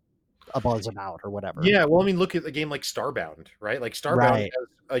all a buzz about or whatever. yeah. Well, I mean, look at a game like Starbound, right? Like Starbound Right. has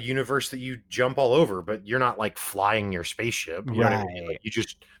a universe that you jump all over, but you're not like flying your spaceship. You know what I mean? Like Right. you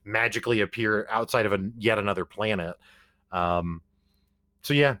just magically appear outside of yet another planet. Um,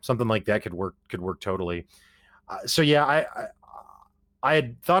 so yeah, something like that could work. Could work totally. So yeah, I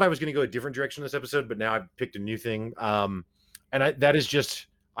had thought I was going to go a different direction this episode, but now I've picked a new thing. And that is just,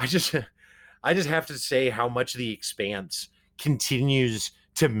 I just, I just have to say how much The Expanse continues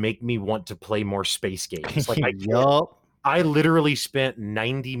to make me want to play more space games. Like I can't. Yup. I literally spent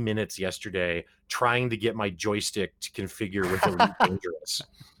 90 minutes yesterday trying to get my joystick to configure with Elite Dangerous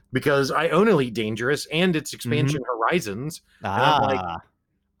because I own Elite Dangerous and its expansion Horizons, and I'm like, Ah.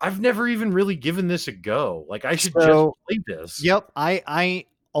 I've never even really given this a go. Like I should just So, play this. yep. I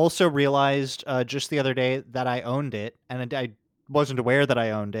also realized just the other day that I owned it, and I wasn't aware that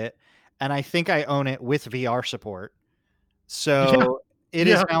I owned it, and I think I own it with VR support. Yeah, So it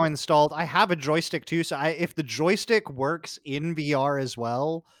is yeah, now installed. I have a joystick too. So if the joystick works in VR as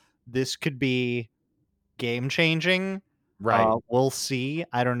well, this could be game changing. right, We'll see.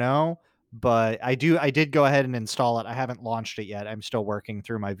 I don't know, but I did go ahead and install it. I haven't launched it yet. I'm still working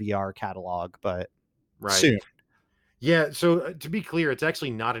through my VR catalog, but right. soon. Yeah, so to be clear, it's actually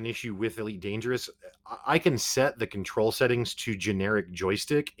not an issue with Elite Dangerous. I can set the control settings to generic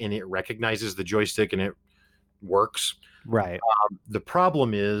joystick and it recognizes the joystick and it works. Right. The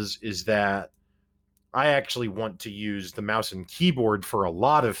problem is that I actually want to use the mouse and keyboard for a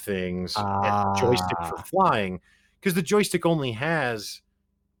lot of things and the joystick for Ah, flying because the joystick only has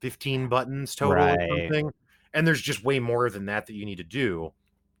 15 buttons total or right. something, and there's just way more than that you need to do.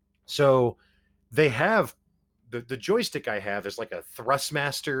 So they have the joystick I have is like a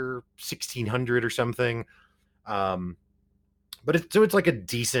Thrustmaster 1600 or something. Um, but it's like a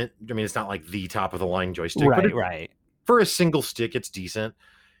decent. I mean, it's not like the top of the line joystick, but Right, right. for a single stick, it's decent.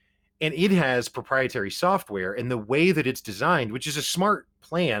 And it has proprietary software. And the way that it's designed, which is a smart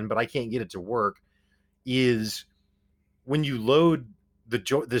plan, but I can't get it to work, is when you load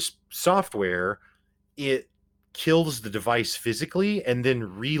this software, it kills the device physically and then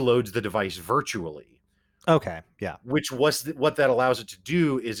reloads the device virtually. Okay, yeah. Which was what that allows it to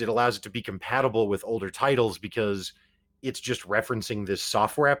do is it allows it to be compatible with older titles because it's just referencing this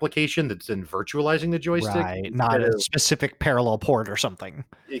software application that's then virtualizing the joystick Right. Not instead a of specific parallel port or something.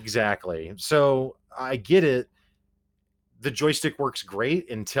 exactly. So I get it. The joystick works great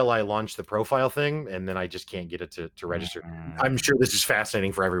until I launch the profile thing, and then I just can't get it to register. I'm Mm. sure this is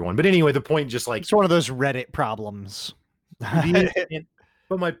fascinating for everyone, but anyway, the point just like It's one of those Reddit problems.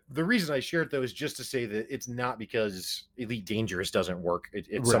 but the reason I share it though is just to say that it's not because Elite Dangerous doesn't work.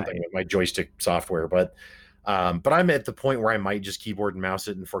 It's something Right. with my joystick software, but I'm at the point where I might just keyboard and mouse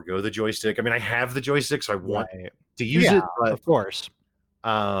it and forego the joystick. I mean, I have the joystick, so I want Right. to use Yeah, it, but of course.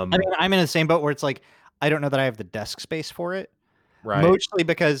 I um, mean, I'm in the same boat where it's like, I don't know that I have the desk space for it. right, Mostly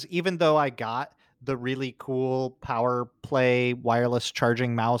because even though I got the really cool Power Play wireless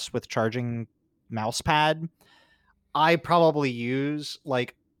charging mouse with charging mouse pad, I probably use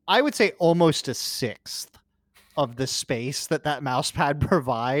like I would say almost a sixth of the space that mouse pad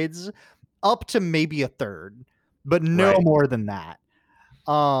provides, up to maybe a third, but no right. more than that.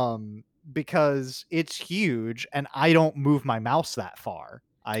 Because it's huge and I don't move my mouse that far.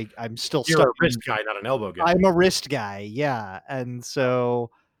 I'm still You're stuck a wrist in. guy, not an elbow guy. I'm a wrist guy, yeah, and so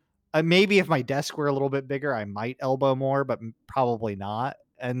maybe if my desk were a little bit bigger, I might elbow more, but probably not.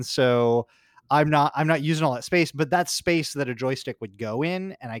 And so I'm not using all that space, but that's space that a joystick would go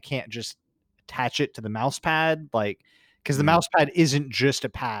in, and I can't just attach it to the mouse pad, like because the Mm, mouse pad isn't just a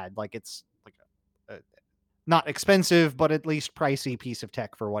pad, like it's like a not expensive, but at least pricey piece of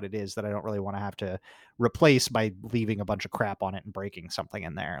tech for what it is that I don't really want to have to replace by leaving a bunch of crap on it and breaking something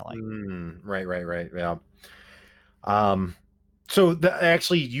in there. Like, right. Yeah. Um, so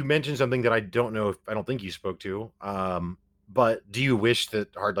actually, you mentioned something that I don't know if I don't think you spoke to. But do you wish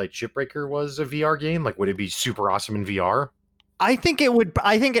that Hard Light Shipbreaker was a VR game? Like, would it be super awesome in VR? I think it would.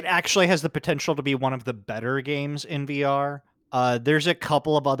 I think it actually has the potential to be one of the better games in VR. There's a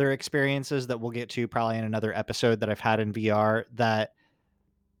couple of other experiences that we'll get to probably in another episode that I've had in VR that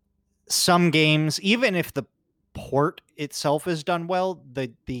some games, even if the port itself is done well,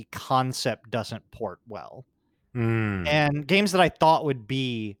 the concept doesn't port well. Mm, And games that I thought would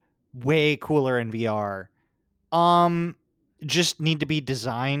be way cooler in VR, um, just need to be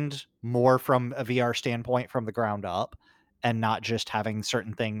designed more from a VR standpoint from the ground up and not just having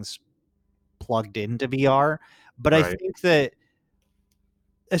certain things plugged into VR. But I right. think that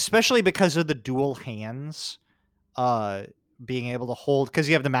especially because of the dual hands, uh, being able to hold because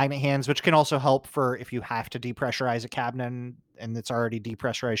you have the magnet hands, which can also help for if you have to depressurize a cabinet and it's already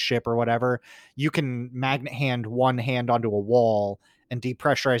depressurized ship or whatever, you can magnet hand one hand onto a wall and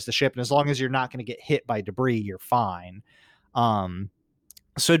depressurize the ship. And as long as you're not going to get hit by debris, you're fine. Um,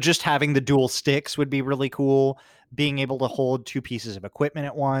 so just having the dual sticks would be really cool. Being able to hold two pieces of equipment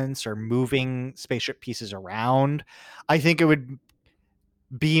at once or moving spaceship pieces around. I think it would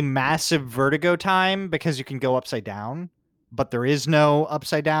be massive vertigo time because you can go upside down, but there is no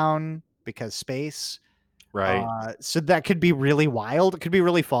upside down because space. Right. So that could be really wild. It could be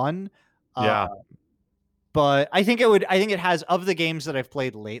really fun. Uh, Yeah. but I think it would. I think it has, of the games that I've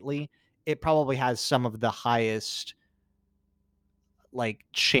played lately, it probably has some of the highest like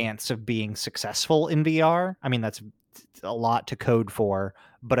chance of being successful in VR. I mean, that's a lot to code for,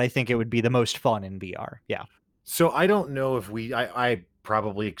 but I think it would be the most fun in VR. Yeah. So I don't know if I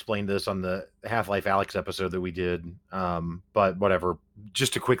probably explained this on the Half-Life Alex episode that we did, but whatever.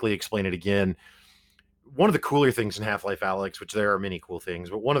 Just to quickly explain it again, one of the cooler things in Half-Life Alex, which there are many cool things,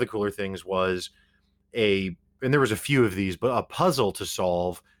 but one of the cooler things was and there was a few of these, but a puzzle to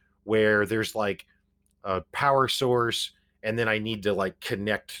solve where there's like a power source, and then I need to like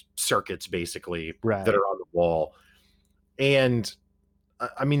connect circuits basically that Right. are on the wall. And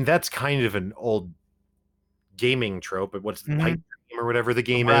I mean, that's kind of an old gaming trope, but what's the pipe Mhm. dream or whatever the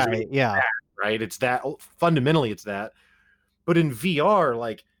game is? I mean, Right. Yeah. right? It's that fundamentally it's that. But in VR,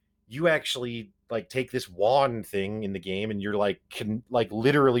 like you actually like take this wand thing in the game and you're like can like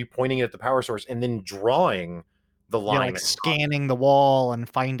literally pointing it at the power source and then drawing the Yeah, line like across. scanning the wall and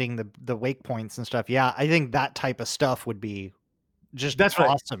finding the wake points and stuff. Yeah, I think that type of stuff would be just That's what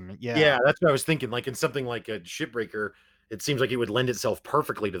awesome. Yeah. Yeah, that's what I was thinking. Like in something like a Shipbreaker, it seems like it would lend itself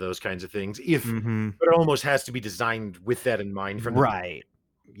perfectly to those kinds of things. If Mhm. but it almost has to be designed with that in mind from the beginning. Right.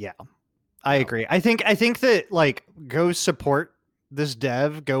 Yeah. I Yeah. agree. I think that like go support this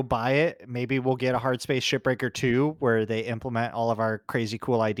dev, go buy it. Maybe we'll get a Hard Space Shipbreaker 2 where they implement all of our crazy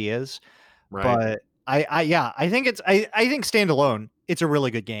cool ideas. Right. But I yeah, I think standalone, it's a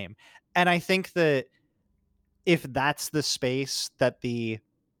really good game. And I think that if that's the space that the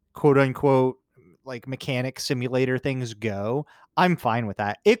quote unquote like mechanic simulator things go, I'm fine with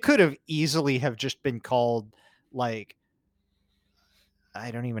that. It could have easily have just been called like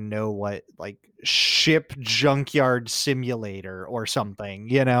I don't even know what, like ship junkyard simulator or something,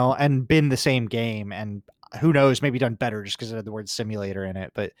 and been the same game, and who knows, maybe done better just because it had the word simulator in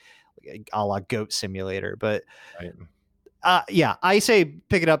it, but a la Goat Simulator. But Right. yeah, I say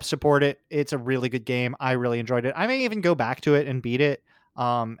pick it up, support it. It's a really good game. I really enjoyed it. I may even go back to it and beat it,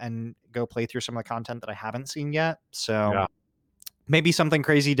 and go play through some of the content that I haven't seen yet. So Yeah. maybe something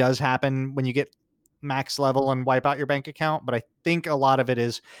crazy does happen when you get max level and wipe out your bank account, but I think a lot of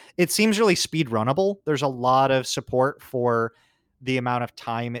it seems really speed runnable. There's a lot of support for the amount of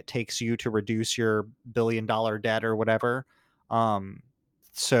time it takes you to reduce your $1 billion debt or whatever. um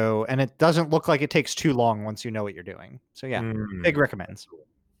and it doesn't look like it takes too long once you know what you're doing. So yeah, big That's recommends. cool.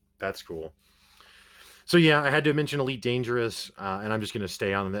 That's cool. So yeah, I had to mention Elite Dangerous, and I'm just going to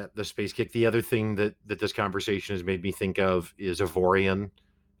stay on the space kick. The other thing that this conversation has made me think of is Avorion.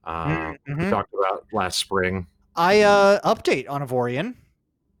 We Mm-hmm. talked about last spring. I update on Avorion.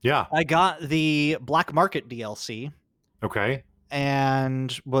 Yeah. I got the Black Market DLC Okay.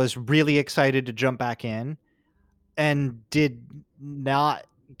 and was really excited to jump back in, and did not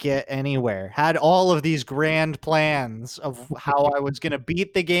get anywhere. Had all of these grand plans of how I was going to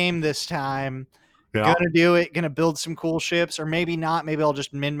beat the game this time. Yeah. Gonna do it, gonna build some cool ships, or maybe not. Maybe I'll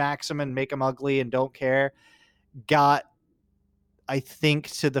just min max them and make them ugly and don't care. Got, I think,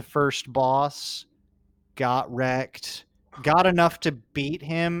 to the first boss, got wrecked, got enough to beat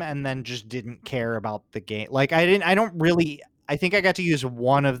him, and then just didn't care about the game. Like I don't really. I think I got to use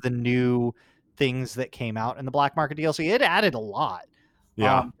one of the new things that came out in the Black Market DLC. It added a lot.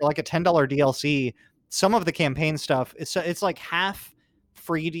 Yeah. For like a $10 DLC, some of the campaign stuff it's like half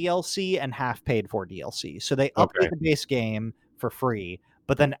free DLC and half paid for DLC. So they update Okay. the base game for free,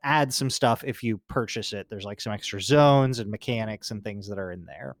 but then add some stuff if you purchase it. There's like some extra zones and mechanics and things that are in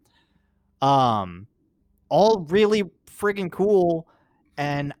there. Um, all really friggin' cool.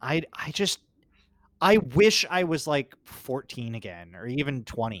 And I wish I was like 14 again or even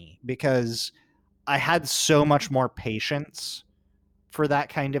 20, because I had so much more patience for that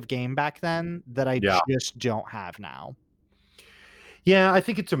kind of game back then that I Yeah. just don't have now. Yeah. I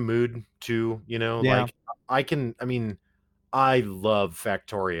think it's a mood too. Yeah. Like I mean, I love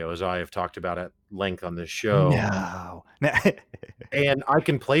Factorio, as I have talked about at length on this show. No. And I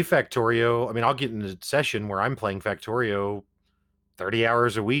can play Factorio. I mean, I'll get in a session where I'm playing Factorio 30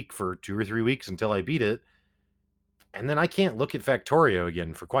 hours a week for 2 or 3 weeks until I beat it. And then I can't look at Factorio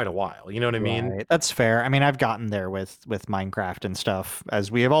again for quite a while. You know what I mean? Right. That's fair. I mean, I've gotten there with Minecraft and stuff,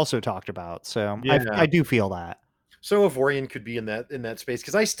 as we have also talked about. So Yeah. I do feel that. So Avorion could be in that space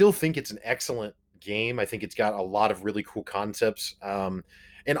because I still think it's an excellent game. I think it's got a lot of really cool concepts.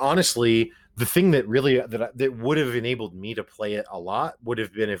 And honestly, the thing that really that would have enabled me to play it a lot would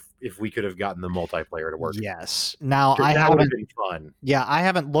have been if we could have gotten the multiplayer to work. Yes. Now I That would have haven't. been fun. Yeah, I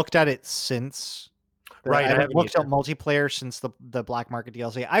haven't looked at it since. I Right, I haven't haven't looked at either. multiplayer since the Black Market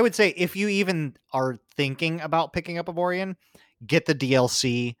DLC. I would say if you even are thinking about picking up Avorion, get the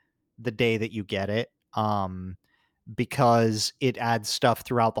DLC the day that you get it, because it adds stuff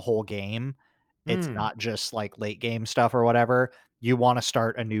throughout the whole game. It's Hmm, not just like late game stuff or whatever. You want to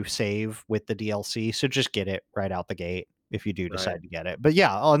start a new save with the DLC, so just get it right out the gate if you do right. decide to get it. But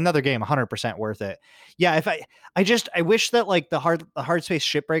yeah, another game 100% worth it. Yeah, if I wish that like the hard space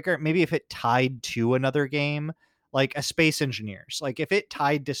shipbreaker, maybe if it tied to another game like a Space Engineers, like if it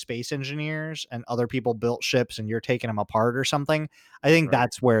tied to Space Engineers and other people built ships and you're taking them apart or something, I think Right.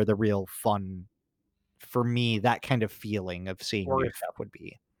 that's where the real fun for me, that kind of feeling of seeing Or new stuff would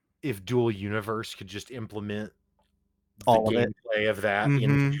be. if Dual Universe could just implement the All of it. gameplay of that into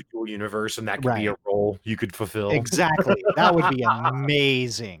Mhm. Dual Universe, and that could be Right. a role you could fulfill. Exactly. That would be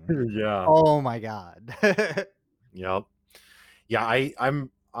amazing. Yeah. Oh my god. Yep. Yeah,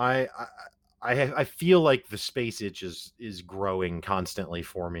 I feel like the space itch is growing constantly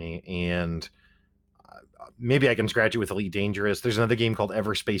for me, and maybe I can scratch it with Elite Dangerous. There's another game called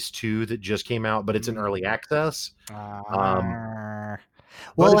Everspace 2 that just came out, but it's in early access. Um, Ah. but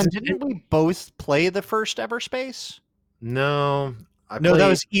Well, it's and didn't we both play the first Everspace? no, I No, that played.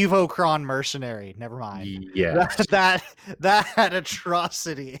 was Evocron Mercenary. Never mind. Yes. That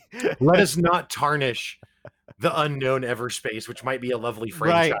atrocity. Let us not tarnish the unknown Everspace, which might be a lovely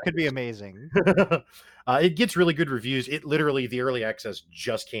Right, franchise. could be amazing. It gets really good reviews. It literally, the early access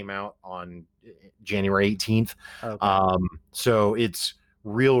just came out on January 18th. Okay. So it's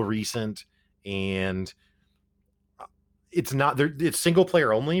real recent, and it's not there. It's single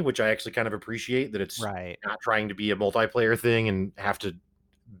player only, which I actually kind of appreciate that it's Right. not trying to be a multiplayer thing and have to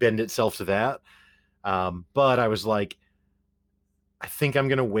bend itself to that. But I was like, I think I'm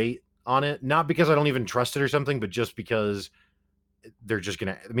going to wait on it, not because I don't even trust it or something, but just because they're just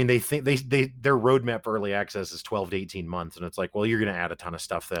gonna. I mean, they think their roadmap for early access is 12 to 18 months, and it's like, well, you're gonna add a ton of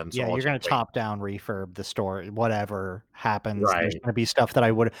stuff then. So Yeah, I'll you're just gonna wait. top down refurb the store, whatever happens. There's Right, gonna be stuff that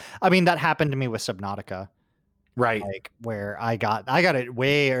I mean, that happened to me with Subnautica, right. like where I got it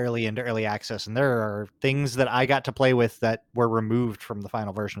way early into early access, and there are things that I got to play with that were removed from the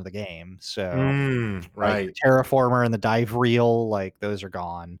final version of the game. So like the Right. terraformer and the dive reel, like those are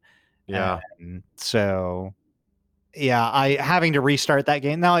gone. Yeah. And so yeah, I having to restart that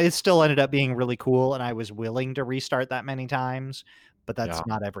game. Now it still ended up being really cool, and I was willing to restart that many times, but Yeah. that's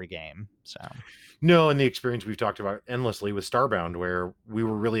not every game. So No, and the experience we've talked about endlessly with Starbound, where we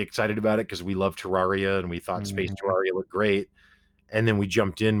were really excited about it because we love Terraria and we thought Space mhm. Terraria looked great, and then we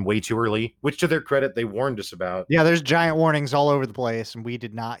jumped in way too early, which to their credit they warned us about. Yeah, there's giant warnings all over the place, and we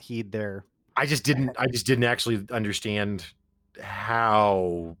did not heed their I just didn't actually understand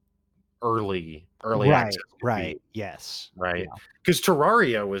how early right, access could be. right. Yes. Right, Yeah. because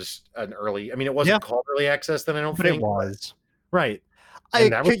Terraria was an early. I mean, it Yeah, wasn't called early access then, I don't but it think. was. Right,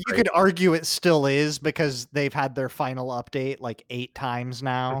 and that was You great. could argue it still is because they've had their final update like 8 times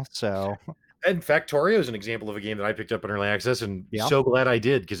now. So, And Factorio is an example of a game that I picked up in early access, and yeah, so glad I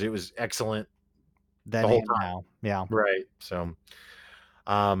did because it was excellent the then whole and time. now. Yeah. Right. So,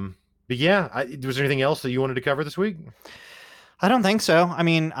 but yeah, was there anything else that you wanted to cover this week? I don't think so. I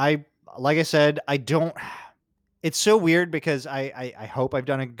mean, like I said, I don't. It's so weird because I hope I've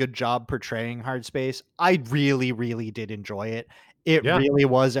done a good job portraying hard space. I really, really did enjoy it. It Yeah. really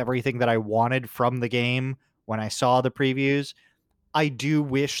was everything that I wanted from the game when I saw the previews. I do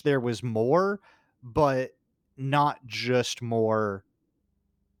wish there was more, but not just more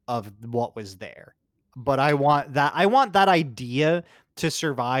of what was there. But I want that idea to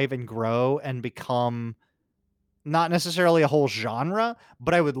survive and grow and become not necessarily a whole genre,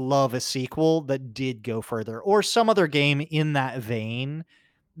 but I would love a sequel that did go further or some other game in that vein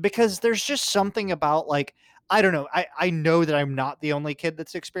because there's just something about like I don't know. I know that I'm not the only kid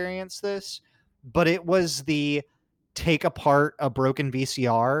that's experienced this, but it was the take apart a broken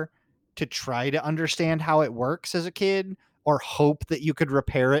VCR to try to understand how it works as a kid or hope that you could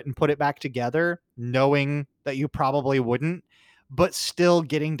repair it and put it back together knowing that you probably wouldn't, but still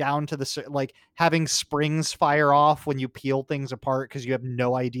getting down to the like having springs fire off when you peel things apart because you have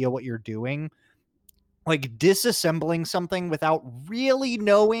no idea what you're doing, like disassembling something without really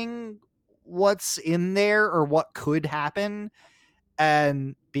knowing what's in there or what could happen,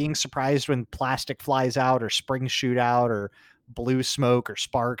 and being surprised when plastic flies out or springs shoot out or blue smoke or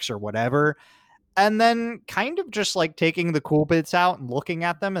sparks or whatever, and then kind of just like taking the cool bits out and looking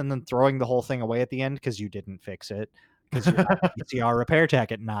at them and then throwing the whole thing away at the end because you didn't fix it because you're not a PCR repair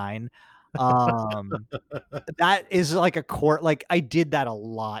tech at 9. Um, that is like a core, like I did that a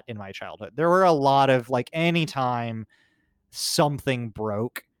lot in my childhood. There were a lot of like anytime something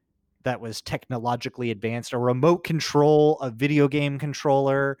broke that was technologically advanced, a remote control, a video game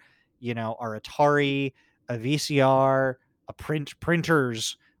controller, our Atari, a VCR,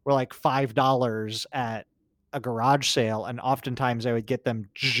 printers were like $5 at a garage sale, and oftentimes I would get them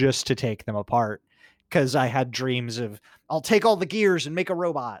just to take them apart because I had dreams of I'll take all the gears and make a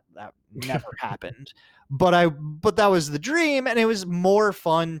robot. That never happened. But that was the dream, and it was more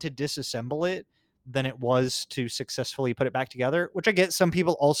fun to disassemble it than it was to successfully put it back together, which I get some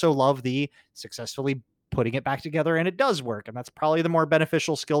people also love the successfully putting it back together and it does work. And that's probably the more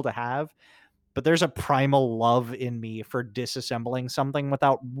beneficial skill to have. But there's a primal love in me for disassembling something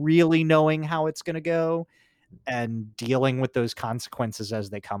without really knowing how it's going to go and dealing with those consequences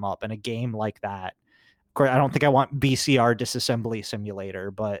as they come up in a game like that. Of course, I don't think I want BCR disassembly simulator,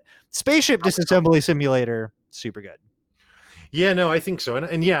 but spaceship disassembly simulator, super good. Yeah, no, I think so.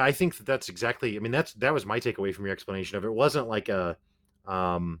 And yeah, I think that's exactly, I mean, that was my takeaway from your explanation of it. It wasn't like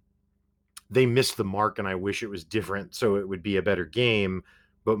they missed the mark and I wish it was different so it would be a better game,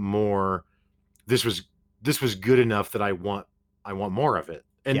 but more this was good enough that I want more of it.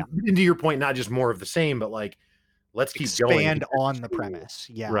 And to your point, not just more of the same, but like let's keep going. Expand on the premise.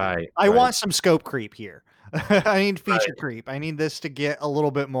 Yeah. Right. I want some scope creep here. I need feature creep. I need this to get a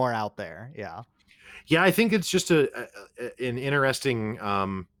little bit more out there. Yeah. Yeah, I think it's just an interesting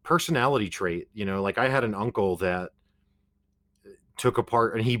personality trait. Like I had an uncle that took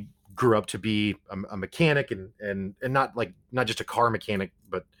apart, and he grew up to be a mechanic, and not just a car mechanic,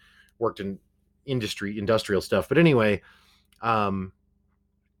 but worked in industrial stuff. But anyway, but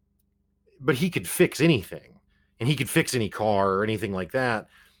he could fix anything, and he could fix any car or anything like that.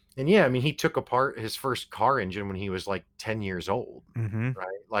 And yeah, I mean, he took apart his first car engine when he was like 10 years old, right?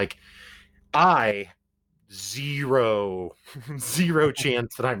 Like zero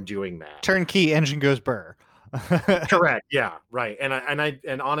chance that I'm doing that. Turnkey, engine goes burr. Correct. Yeah. Right.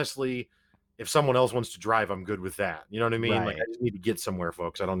 And honestly, if someone else wants to drive, I'm good with that. You know what I mean? Right. Like I just need to get somewhere,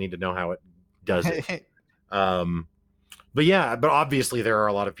 folks. I don't need to know how it does it. But yeah, but obviously there are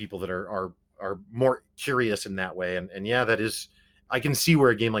a lot of people that are more curious in that way. And yeah, that is, I can see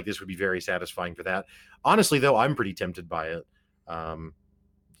where a game like this would be very satisfying for that. Honestly, though, I'm pretty tempted by it.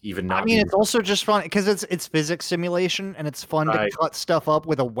 Even not. I mean, it's also just fun because it's physics simulation, and it's fun to cut stuff up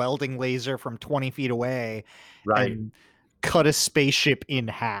with a welding laser from 20 feet away, and cut a spaceship in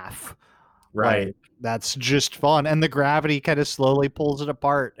half. Right. Like, that's just fun, and the gravity kind of slowly pulls it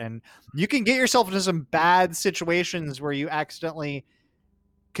apart, and you can get yourself into some bad situations where you accidentally,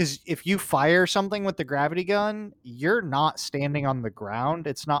 because if you fire something with the gravity gun, you're not standing on the ground.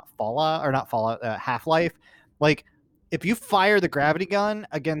 It's not Half-Life. Like, if you fire the gravity gun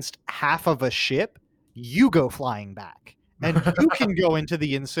against half of a ship, you go flying back, and you can go into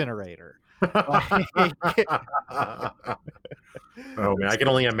the incinerator. Oh man, I can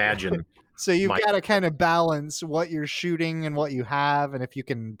only imagine. So you've got to kind of balance what you're shooting and what you have, and if you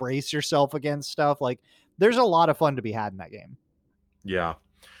can brace yourself against stuff. Like, there's a lot of fun to be had in that game. Yeah.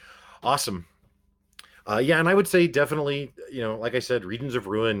 Awesome. Yeah, and I would say definitely, like I said, Regions of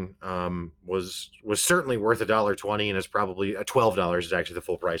Ruin was certainly worth $1.20, and it's probably $12 is actually the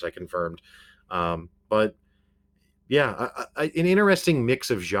full price, I confirmed. But yeah, an interesting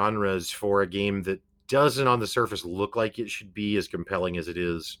mix of genres for a game that doesn't on the surface look like it should be as compelling as it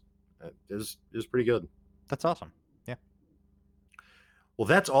is pretty good. That's awesome. Well,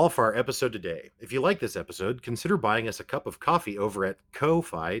 that's all for our episode today. If you like this episode, consider buying us a cup of coffee over at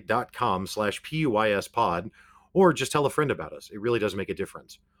ko-fi.com/PUISpod, or just tell a friend about us. It really does make a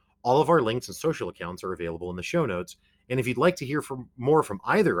difference. All of our links and social accounts are available in the show notes. And if you'd like to hear more from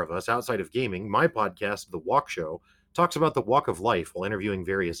either of us outside of gaming, my podcast, The Walk Show, talks about the walk of life while interviewing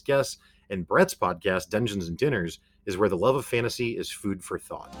various guests, and Brett's podcast, Dungeons and Dinners, is where the love of fantasy is food for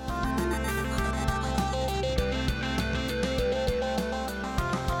thought.